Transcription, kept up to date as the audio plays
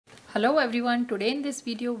Hello everyone, today in this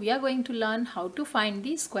video we are going to learn how to find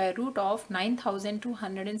the square root of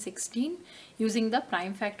 9216 using the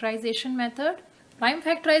prime factorization method. Prime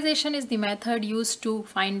factorization is the method used to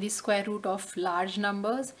find the square root of large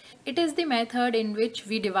numbers. It is the method in which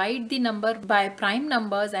we divide the number by prime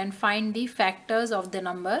numbers and find the factors of the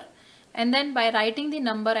number. And then by writing the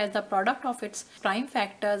number as the product of its prime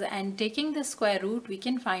factors and taking the square root, we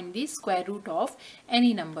can find the square root of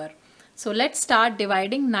any number. So let's start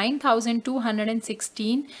dividing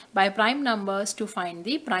 9216 by prime numbers to find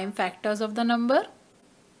the prime factors of the number.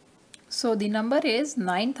 So the number is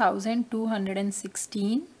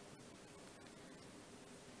 9216.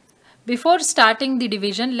 Before starting the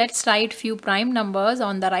division, let's write few prime numbers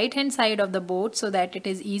on the right hand side of the board so that it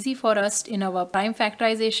is easy for us in our prime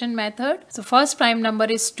factorization method. So first prime number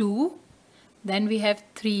is 2, then we have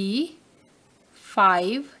 3,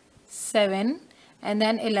 5, 7, and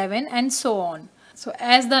then 11 and so on. So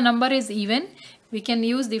as the number is even, we can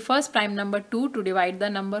use the first prime number 2 to divide the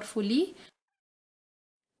number fully.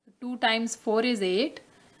 2 times 4 is 8,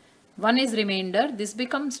 1 is remainder, this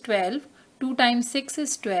becomes 12, 2 times 6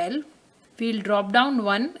 is 12, we'll drop down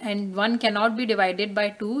 1 and 1 cannot be divided by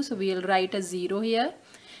 2, so we'll write a 0 here.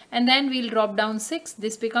 And then we'll drop down 6,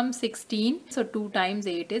 this becomes 16, so 2 times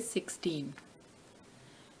 8 is 16.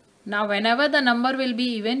 Now whenever the number will be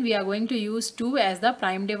even, we are going to use 2 as the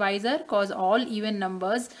prime divisor because all even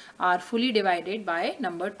numbers are fully divided by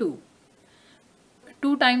number 2.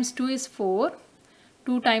 2 times 2 is 4,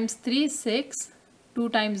 2 times 3 is 6, 2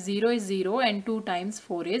 times 0 is 0 and 2 times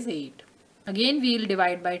 4 is 8. Again we will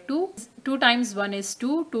divide by 2. 2 times 1 is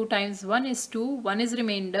 2, 2 times 1 is 2, 1 is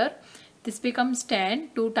remainder. This becomes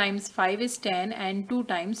 10, 2 times 5 is 10 and 2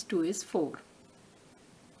 times 2 is 4.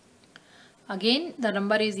 Again the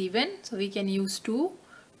number is even, so we can use 2.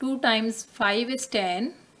 2 times 5 is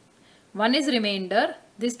 10, 1 is remainder,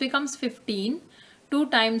 this becomes 15. 2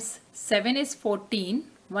 times 7 is 14,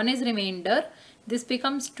 1 is remainder, this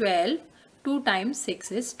becomes 12. 2 times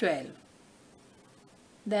 6 is 12.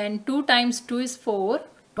 Then 2 times 2 is 4,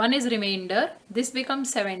 1 is remainder, this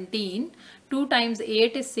becomes 17. 2 times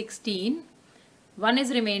 8 is 16, 1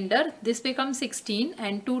 is remainder, this becomes 16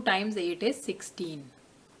 and 2 times 8 is 16.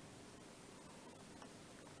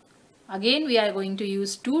 Again we are going to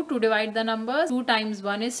use 2 to divide the numbers. 2 times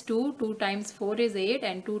 1 is 2, 2 times 4 is 8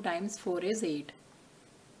 and 2 times 4 is 8.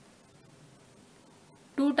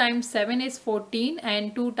 2 times 7 is 14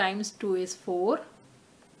 and 2 times 2 is 4.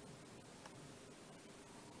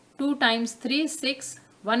 2 times 3 is 6,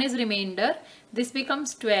 1 is remainder, this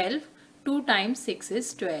becomes 12, 2 times 6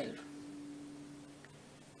 is 12.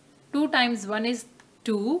 2 times 1 is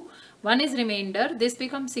 2, 1 is remainder, this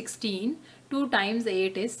becomes 16, 2 times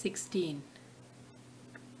 8 is 16.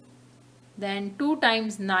 Then 2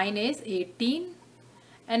 times 9 is 18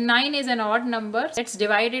 and 9 is an odd number. Let's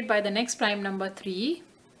divide it by the next prime number 3.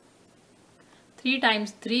 3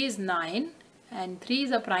 times 3 is 9 and 3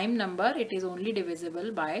 is a prime number, it is only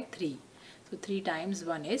divisible by 3. So 3 times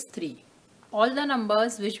 1 is 3. All the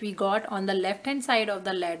numbers which we got on the left hand side of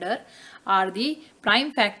the ladder are the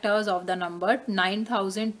prime factors of the number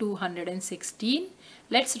 9216.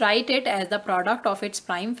 Let's write it as the product of its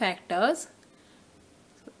prime factors.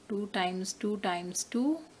 So 2 times 2 times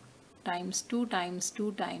 2 times 2 times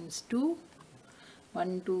 2 times 2.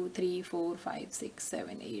 1, 2, 3, 4, 5, 6,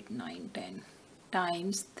 7, 8, 9, 10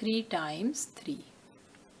 times 3 times 3.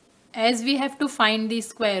 As we have to find the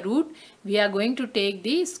square root, we are going to take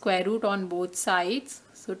the square root on both sides.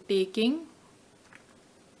 So taking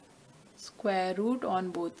square root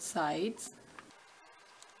on both sides,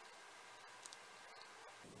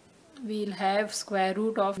 we'll have square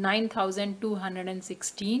root of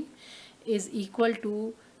 9216 is equal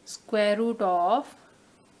to square root of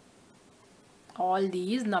all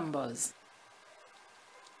these numbers.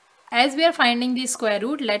 As we are finding the square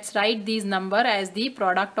root, let's write these number as the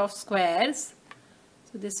product of squares.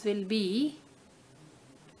 So this will be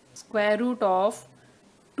square root of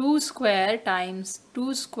 2 square times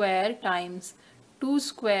 2 square times 2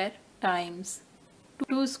 square times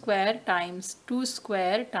 2 square times 2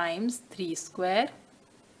 square times 3 square.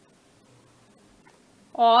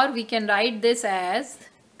 Or we can write this as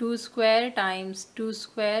 2 square times 2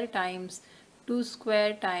 square times 2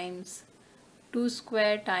 square times 2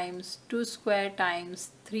 square times 2 square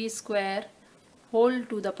times 3 square whole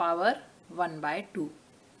to the power 1 by 2.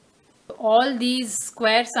 All these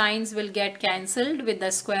square signs will get cancelled with the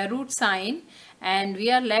square root sign and we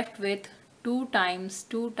are left with 2 times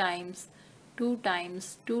 2 times 2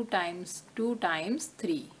 times 2 times 2 times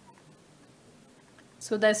 3.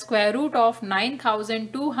 So the square root of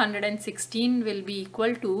 9216 will be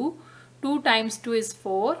equal to 2 times 2 is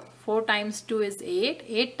 4, 4 times 2 is 8,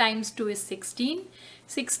 8 times 2 is 16,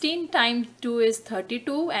 16 times 2 is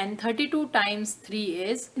 32, and 32 times 3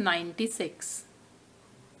 is 96.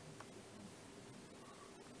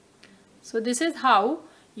 So this is how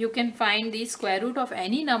you can find the square root of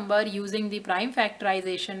any number using the prime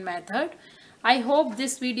factorization method. I hope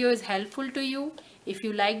this video is helpful to you. If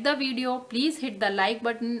you like the video, please hit the like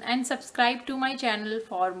button and subscribe to my channel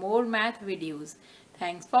for more math videos.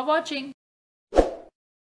 Thanks for watching.